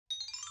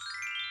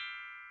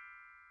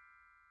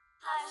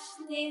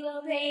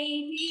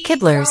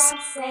Kiddlers.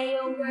 Say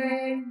a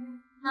word.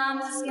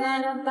 Mama's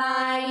gonna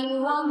buy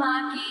you a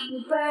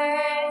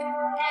mockingbird.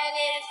 And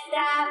if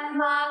that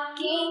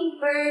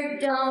mockingbird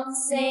don't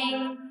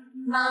sing,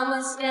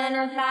 Mama's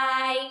gonna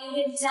buy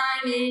you a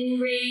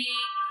diamond ring.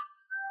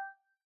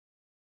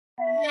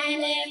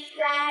 And if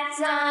that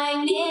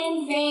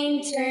diamond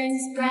ring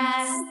turns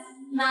brass,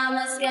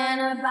 Mama's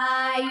gonna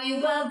buy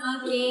you a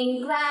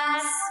looking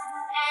glass.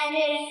 And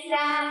if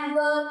that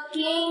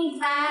looking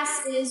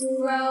glass is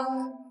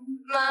broke,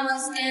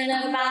 Mama's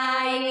gonna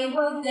buy you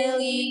a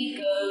billy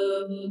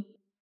goat.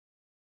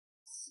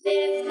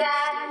 If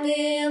that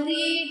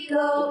billy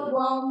goat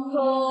won't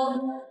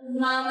pull,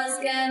 Mama's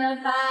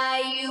gonna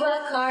buy you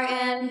a cart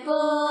and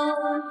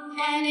bull.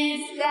 And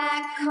if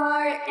that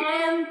cart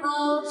and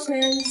bull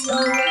turns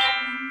over,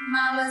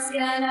 Mama's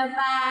gonna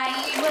buy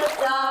you a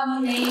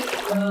dog named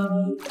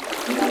Rover.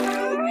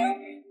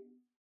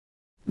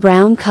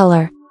 Brown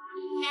color.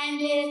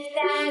 And if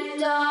that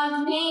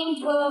dog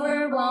named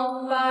Rover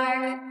won't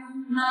bark,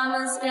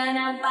 Mama's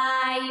gonna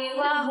buy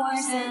you a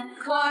horse and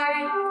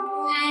cart.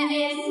 And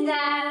if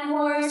that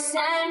horse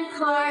and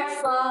cart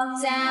fall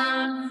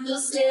down, you'll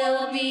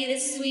still be the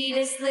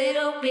sweetest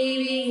little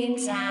baby in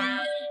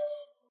town.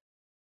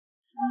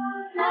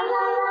 La la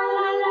la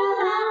la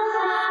la la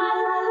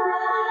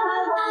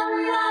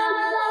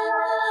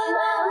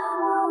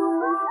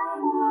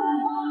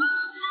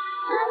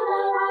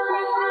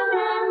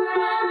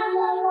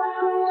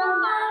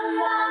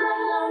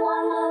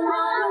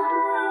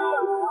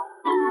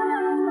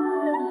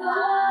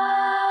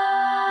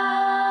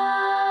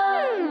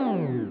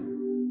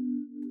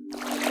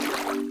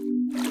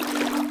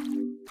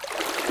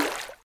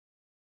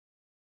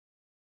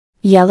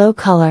Yellow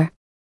color.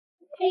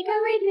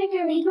 Hickory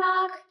dickory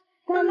dock,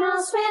 the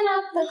mouse ran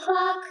up the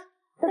clock.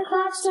 The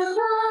clock struck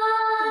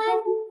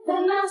one, the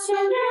mouse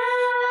ran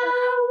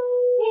down.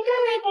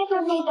 Hickory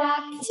dickory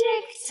dock,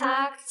 tick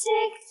tock,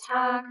 tick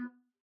tock.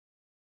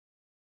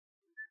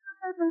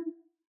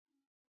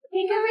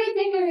 Hickory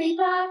dickory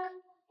dock,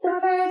 the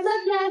bird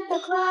looked at the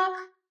clock.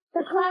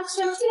 The clock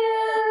struck two,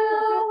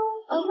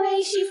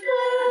 away she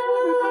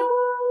flew.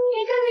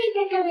 Hickory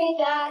dickory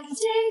dock,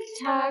 tick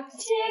tock,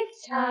 tick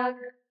tock.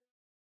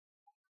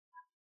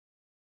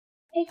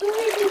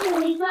 Hickory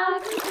dickory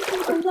dock,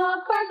 the dog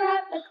barked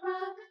at the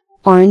clock.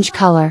 Orange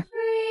color. Hickory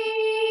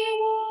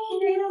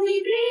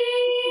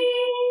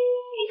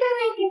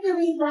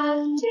dickory dock,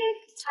 tick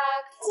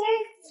tock,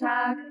 tick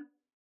tock.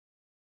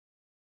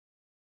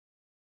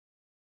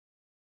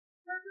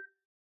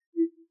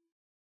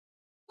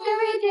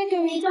 Hickory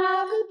dickory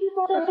dock,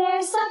 the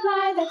bear sat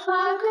by the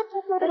clock.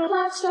 The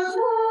clock struck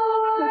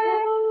four,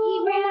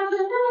 he ran out the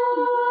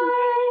door.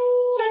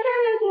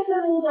 Hickory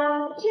dickory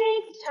dock,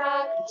 tick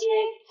tock,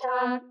 tick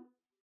tock.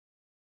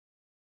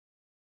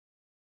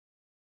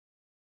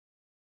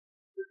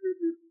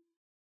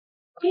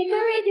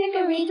 Hickory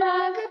dickory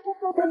dock,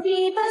 the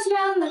bee buzzed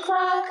round the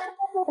clock.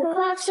 The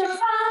clock struck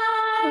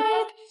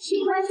five,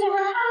 she went to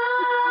her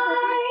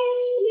hive.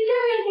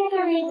 Hickory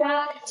dickory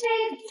dock,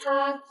 tick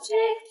tock,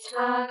 tick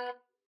tock.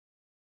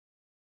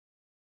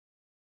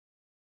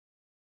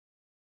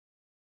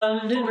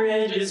 London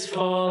Bridge is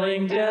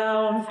falling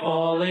down,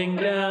 falling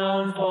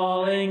down,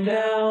 falling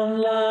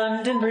down.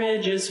 London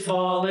Bridge is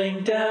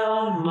falling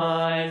down,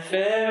 my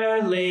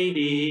fair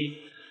lady.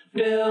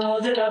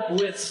 Build it up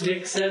with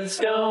sticks and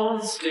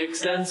stones,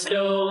 sticks and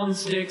stones,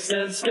 sticks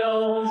and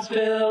stones.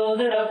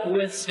 Build it up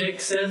with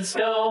sticks and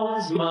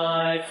stones,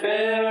 my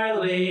fair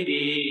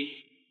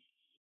lady.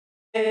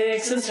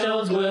 Sticks and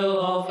stones will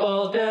all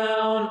fall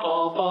down,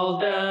 all fall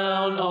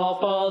down, all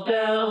fall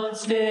down.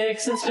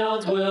 Sticks and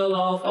stones will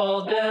all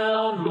fall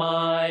down,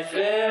 my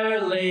fair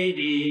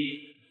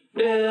lady.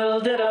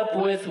 Build it up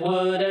with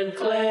wood and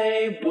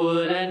clay,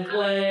 wood and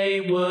clay,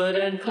 wood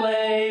and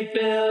clay.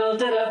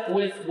 Build it up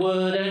with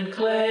wood and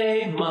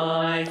clay,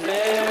 my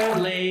fair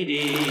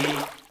lady.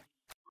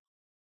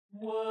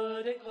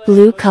 Wood and clay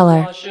Blue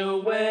color. Wash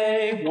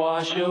away,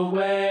 wash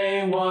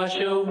away, wash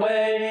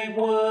away.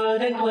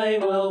 Wood and clay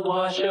will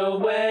wash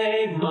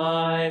away,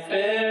 my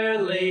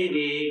fair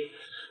lady.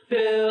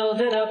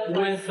 Build it up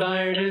with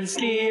iron and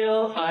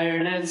steel,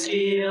 iron and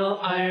steel,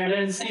 iron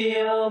and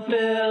steel.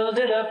 Build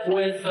it up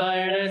with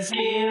iron and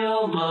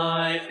steel,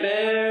 my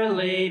fair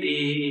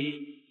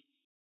lady.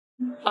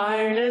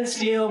 Iron and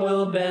steel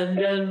will bend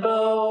and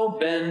bow,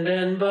 bend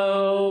and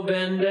bow,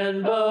 bend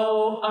and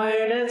bow.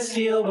 Iron and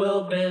steel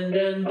will bend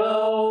and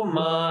bow,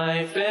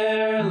 my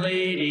fair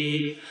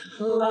lady.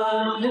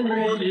 London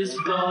Bridge is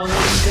falling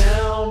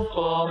down,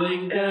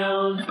 falling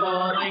down,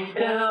 falling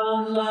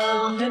down.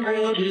 London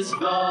Bridge is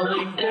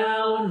falling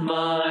down,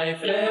 my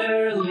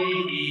fair lady.